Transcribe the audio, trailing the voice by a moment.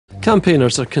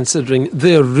Campaigners are considering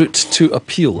their route to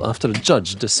appeal after a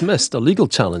judge dismissed a legal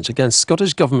challenge against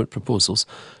Scottish Government proposals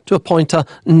to appoint a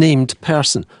named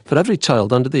person for every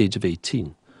child under the age of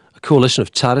 18. A coalition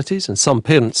of charities and some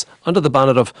parents, under the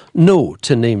banner of No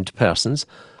to Named Persons,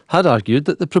 had argued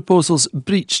that the proposals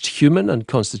breached human and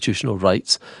constitutional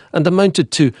rights and amounted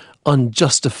to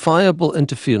unjustifiable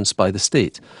interference by the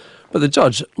state. But the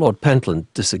judge, Lord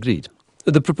Pentland, disagreed.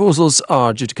 The proposals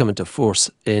are due to come into force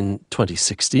in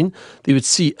 2016. They would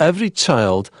see every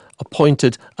child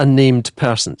appointed a named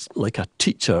person, like a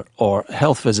teacher or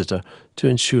health visitor, to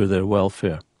ensure their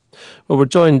welfare. Well, we're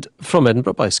joined from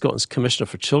Edinburgh by Scotland's Commissioner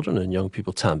for Children and Young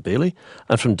People, Baillie,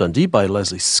 and from Dundee by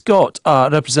Lesley Scott, a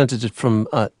representative from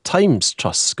TYMES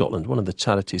Trust Scotland, one of the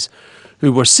charities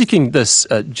who were seeking this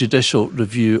judicial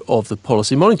review of the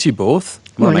policy. Morning to you both.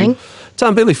 Morning.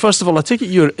 Baillie, first of all, I take it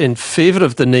you're in favour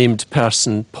of the named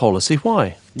person policy.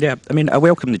 Why? Yeah, I mean, I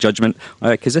welcome the judgment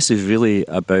because this is really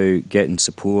about getting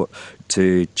support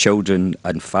to children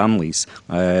and families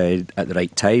at the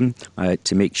right time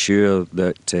to make sure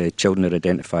that children are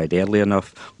identified early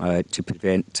enough to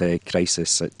prevent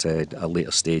crisis at a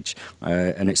later stage.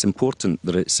 And it's important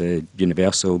that it's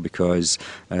universal because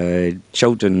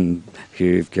children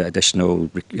who've got additional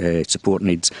support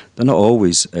needs, they're not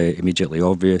always immediately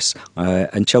obvious,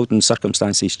 and children's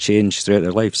circumstances change throughout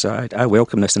their life. So I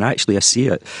welcome this, and actually I see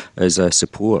it as a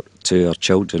support to our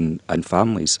children and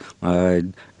families.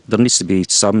 There needs to be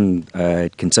some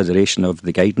consideration of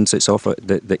the guidance that's offered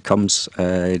that comes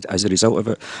as a result of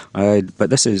it. But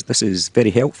this is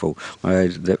very helpful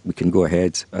that we can go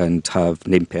ahead and have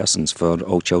named persons for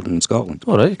all children in Scotland.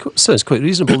 All right, sounds quite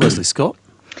reasonable, Lesley Scott.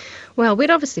 Well,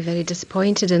 we're obviously very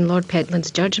disappointed in Lord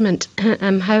Pentland's judgment.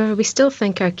 However, we still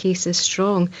think our case is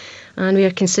strong and we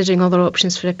are considering other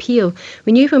options for appeal.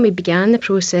 We knew when we began the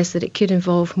process that it could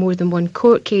involve more than one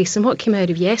court case, and what came out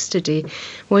of yesterday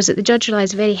was that the judge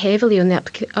relies very heavily on the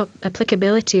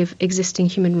applicability of existing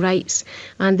human rights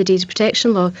and the data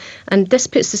protection law, and this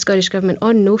puts the Scottish Government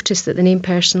on notice that the named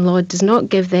person law does not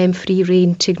give them free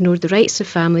rein to ignore the rights of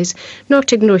families, nor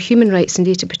to ignore human rights and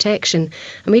data protection.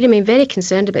 And we remain very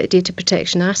concerned about the data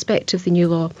protection aspect of the new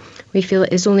law. We feel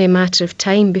it is only a matter of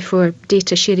time before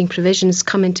data sharing provisions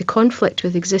come into conflict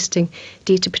with existing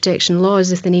data protection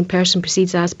laws if the named person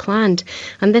proceeds as planned.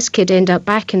 And this could end up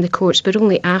back in the courts, but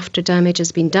only after damage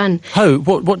has been done. How?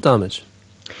 What damage?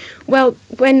 Well,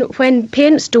 when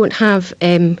parents don't have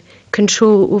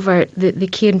control over the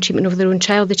care and treatment of their own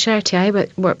child, the charity I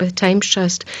work with, TYMES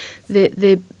Trust,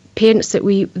 the parents that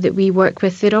we work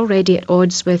with, they're already at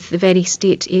odds with the very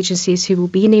state agencies who will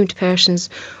be named persons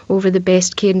over the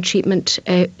best care and treatment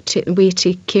way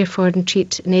to care for and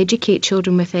treat and educate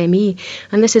children with ME.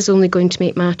 And this is only going to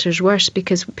make matters worse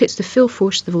because it puts the full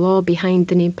force of the law behind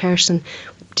the named person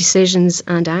decisions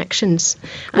and actions.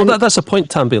 Well, that's a point,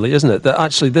 Baillie, isn't it? That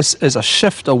actually this is a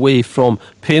shift away from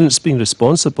parents being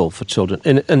responsible for children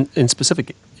in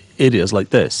specific areas like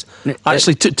this,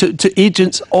 actually to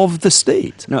agents of the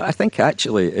state. No, I think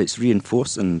actually it's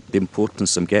reinforcing the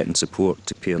importance of getting support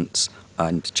to parents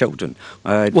and children.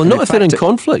 Well, not if they're in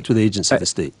conflict with agents of the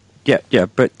state. Yeah,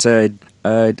 but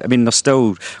I mean, there's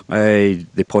still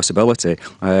the possibility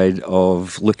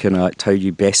of looking at how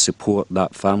you best support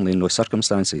that family in those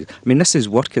circumstances. I mean, this is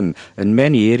working in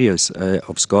many areas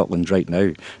of Scotland right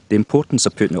now. The importance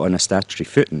of putting it on a statutory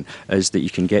footing is that you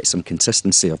can get some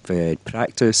consistency of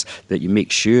practice, that you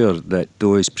make sure that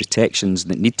those protections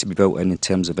that need to be built in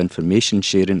terms of information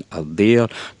sharing are there.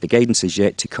 The guidance is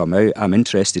yet to come out. I'm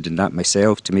interested in that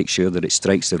myself to make sure that it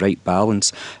strikes the right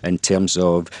balance in terms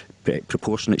of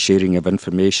proportionate sharing of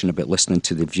information about listening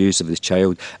to the views of the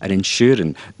child and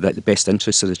ensuring that the best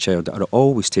interests of the child are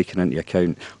always taken into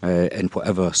account in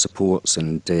whatever supports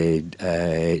and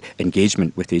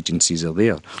engagement with agencies are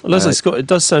there. Well, Lesley Scott, it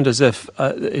does sound as if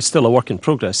it's still a work in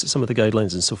progress, that some of the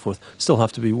guidelines and so forth still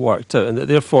have to be worked out, and that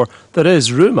therefore there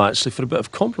is room actually for a bit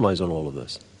of compromise on all of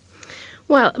this.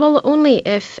 Well, only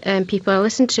if people are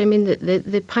listened to. I mean,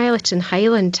 the pilot in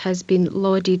Highland has been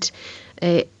lauded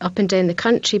up and down the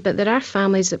country, but there are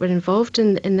families that were involved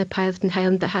in the pilot in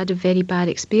Highland that had a very bad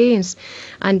experience.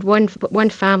 And one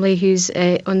family who's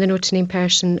on the No to Name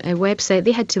Person website,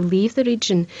 they had to leave the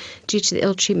region due to the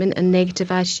ill treatment and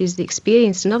negative attitudes they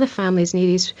experienced. And other families in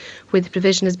areas where the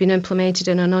provision has been implemented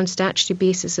on a non-statutory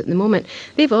basis at the moment,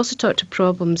 they've also talked of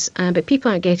problems, but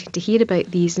people aren't getting to hear about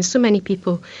these. And so many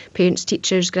people, parents,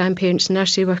 teachers, grandparents,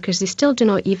 nursery workers, they still do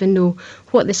not even know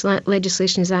what this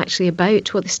legislation is actually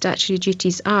about, what the statutory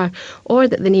duties are, or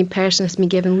that the named person has been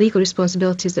given legal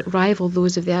responsibilities that rival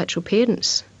those of the actual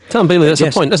parents. Tam Baillie, that's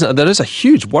Yes. a point, isn't it? There is a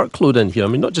huge workload in here. I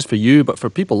mean, not just for you, but for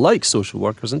people like social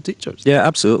workers and teachers. Yeah,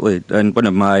 absolutely. And one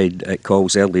of my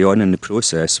calls early on in the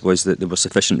process was that there were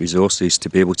sufficient resources to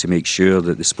be able to make sure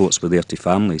that the supports were there to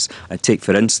families. Take,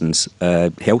 for instance,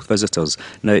 health visitors.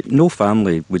 Now, no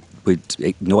family would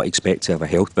not expect to have a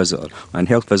health visitor, and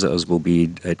health visitors will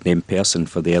be a named person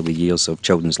for the early years of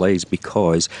children's lives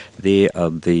because they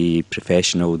are the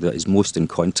professional that is most in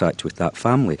contact with that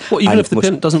family. Well, even if the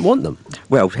parent doesn't want them?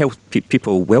 Well,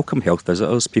 people welcome health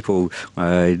visitors. People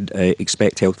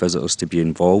expect health visitors to be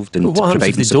involved in What happens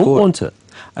if they support. don't want it?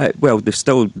 Well, there's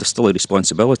still a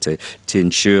responsibility to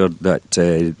ensure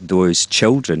that those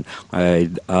children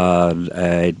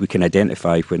we can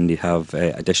identify when they have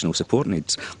additional support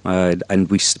needs, and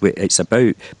it's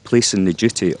about placing the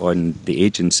duty on the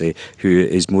agency who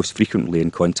is most frequently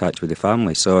in contact with the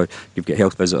family. So you've got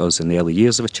health visitors in the early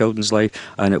years of a children's life,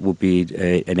 and it will be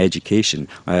in education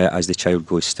as the child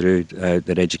goes through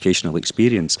their educational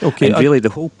experience. Okay, and really, the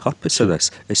whole purpose of this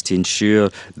is to ensure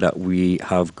that we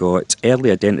have got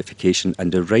early identification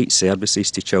and the right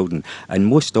services to children. And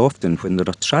most often, when there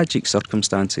are tragic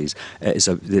circumstances, it is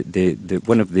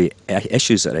one of the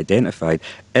issues that are identified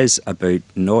is about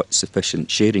not sufficient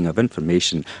sharing of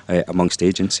information amongst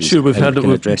agencies. Sure, we've had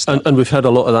and we've had a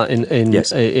lot of that in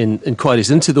Yes. in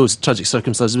inquiries into those tragic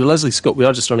circumstances. With Lesley, Scott, we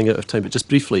are just running out of time, but just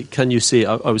briefly, can you say?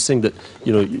 I was saying that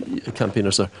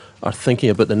campaigners are thinking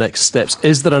about the next steps.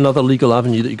 Is there another legal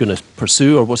avenue that you're going to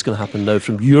pursue, or what's going to happen now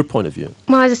from your point of view?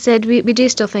 Well, as I said, we do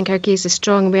still think our case is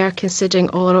strong. We are considering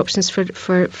all our options for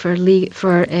appeal.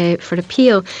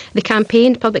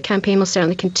 The public campaign will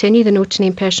certainly continue. The No to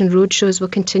Name Person roadshows will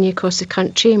continue across the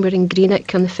country, and we're in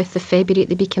Greenock on the 5th of February at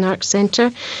the Beacon Arts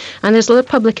Centre. And there's a lot of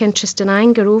public interest and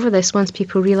anger over this once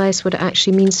people realise what it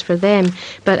actually means for them.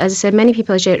 But as I said, many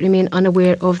people as yet remain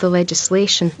unaware of the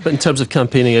legislation. But in terms of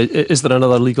campaigning, is there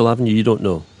another legal avenue you don't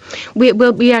know?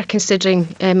 We are considering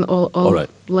all right.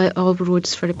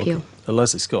 roads for appeal. Okay.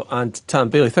 Lesley, Scott and Tam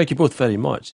Baillie, thank you both very much.